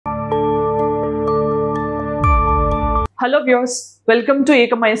Hello viewers, welcome to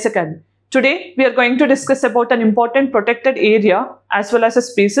IUCN Academy. Today we are going to discuss about an important protected area as well as a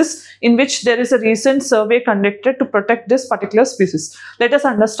species in which there is a recent survey conducted to protect this particular species. Let us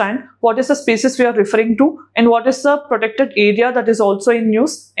understand what is the species we are referring to and what is the protected area that is also in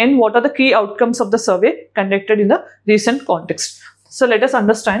news and what are the key outcomes of the survey conducted in the recent context. So let us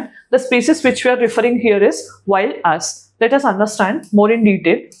understand the species which we are referring here is wild ass. Let us understand more in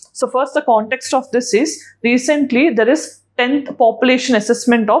detail. So first, the context of this is recently there is 10th population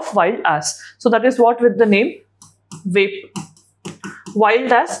assessment of wild ass. So that is what with the name WAPE,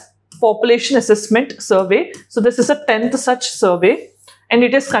 Wild Ass Population Assessment Survey. So this is a 10th such survey and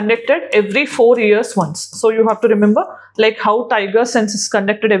it is conducted every 4 years once. So you have to remember, like how tiger census is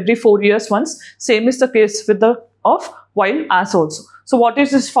conducted every 4 years once, same is the case with the of wild ass also. So what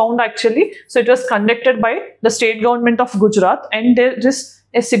is this found actually? So it was conducted by the state government of Gujarat and there is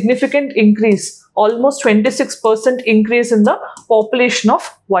a significant increase, almost 26% increase in the population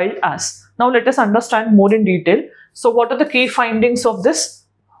of wild ass. Now let us understand more in detail. So what are the key findings of this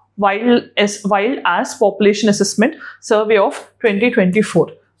wild ass population assessment survey of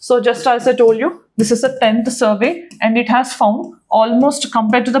 2024? So just as I told you, this is a 10th survey and it has found almost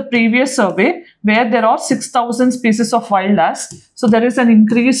compared to the previous survey where there are 6,000 species of wild ass. So there is an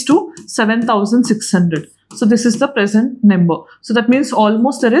increase to 7,600. So this is the present number. So that means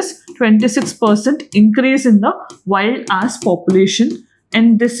almost there is 26% increase in the wild ass population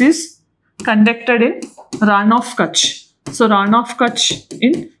and this is conducted in Rann of Kutch. So Rann of Kutch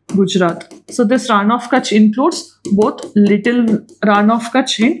in Gujarat. So this Rann of Kutch includes both Little Rann of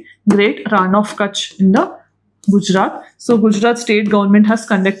Kutch and Great Rann of Kutch in the Gujarat. So Gujarat state government has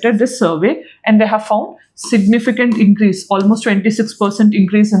conducted this survey and they have found significant increase, almost 26%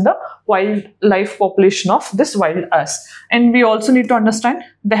 increase in the wildlife population of this wild ass. And we also need to understand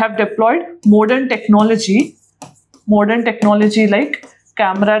they have deployed modern technology like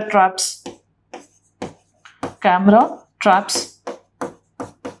camera traps,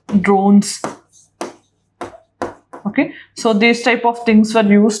 drones. Okay, so these type of things were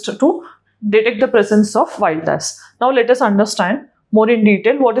used to detect the presence of wild ass. Now let us understand more in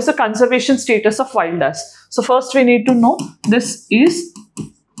detail what is the conservation status of wild ass. So first we need to know this is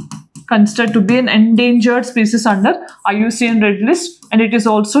considered to be an endangered species under IUCN Red List and it is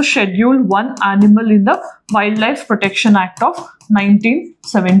also Schedule 1 animal in the Wildlife Protection Act of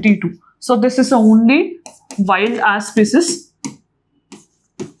 1972. So this is the only wild ass species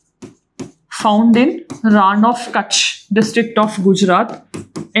found in Rann of Kutch district of Gujarat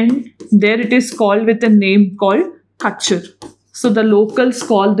and there it is called with a name called khur. So the locals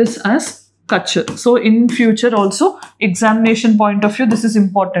call this as khur. So in future also examination point of view this is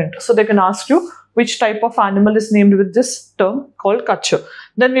important. So they can ask you which type of animal is named with this term called khur.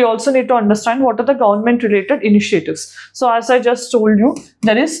 Then we also need to understand what are the government related initiatives. So as I just told you,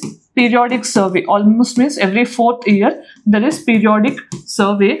 there is periodic survey, almost means every 4th year there is periodic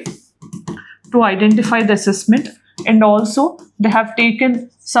survey to identify the assessment and also they have taken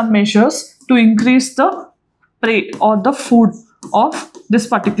some measures to increase the prey or the food of this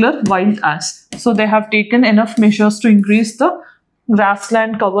particular wild ass. So they have taken enough measures to increase the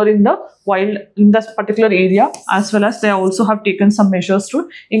grassland cover in this particular area as well as they also have taken some measures to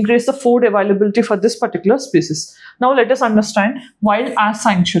increase the food availability for this particular species. Now let us understand wild ass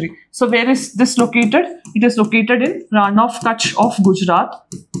sanctuary. So where is this located? It is located in Rann of Kutch of Gujarat.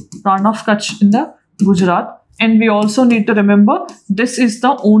 Rann of Kutch in the Gujarat. And we also need to remember this is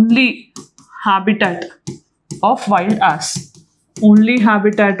the only habitat of wild ass. Only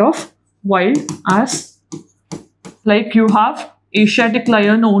habitat of wild ass. Like you have Asiatic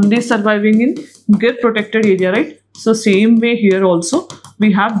lion only surviving in Gir protected area, right? So same way here also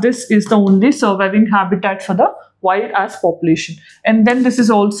we have this is the only surviving habitat for the wild ass population. And then this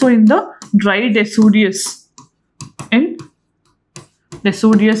is also in the dry deciduous and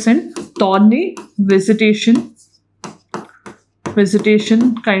thorny vegetation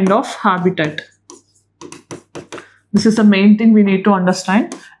kind of habitat. This is the main thing we need to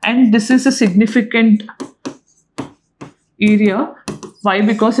understand and this is a significant area. Why?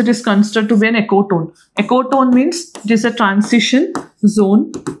 Because it is considered to be an ecotone. Ecotone means it is a transition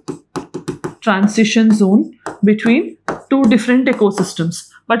zone between two different ecosystems.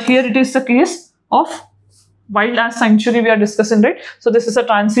 But here it is the case of wild ass sanctuary we are discussing, right? So this is a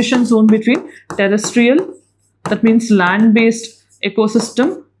transition zone between terrestrial, that means land-based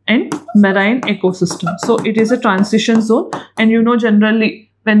ecosystem and marine ecosystem. So it is a transition zone and you know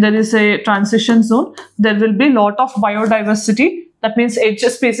generally when there is a transition zone there will be lot of biodiversity, that means edge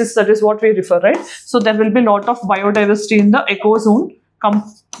species, that is what we refer, right? So there will be lot of biodiversity in the eco zone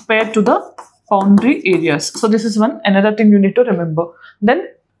compared to the boundary areas. So this is another thing you need to remember. Then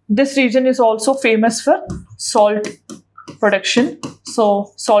this region is also famous for salt production.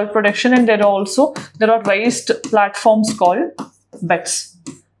 So salt production, and there are raised platforms called beds.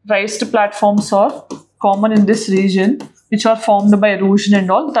 Raised platforms are common in this region, which are formed by erosion and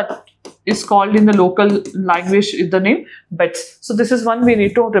all. That is called in the local language the name beds. So this is one we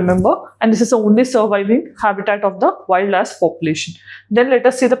need to remember, and this is the only surviving habitat of the wild ass population. Then let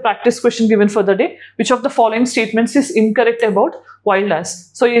us see the practice question given for the day. Which of the following statements is incorrect about wild ass?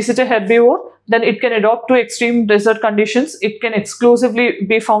 So is it a herbivore? Then it can adapt to extreme desert conditions. It can exclusively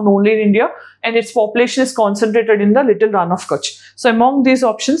be found only in India, and its population is concentrated in the Little Rann of Kutch. So among these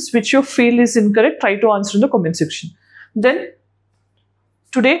options, which you feel is incorrect, try to answer in the comment section. Then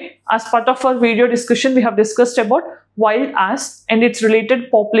today, as part of our video discussion, we have discussed about wild ass and its related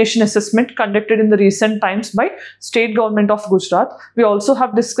population assessment conducted in the recent times by state government of Gujarat. We also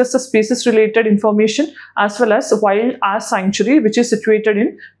have discussed the species related information as well as wild ass sanctuary, which is situated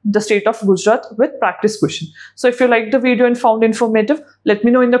in the state of Gujarat, with practice question. So if you liked the video and found informative, let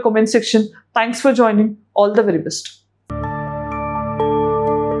me know in the comment section. Thanks for joining. All the very best.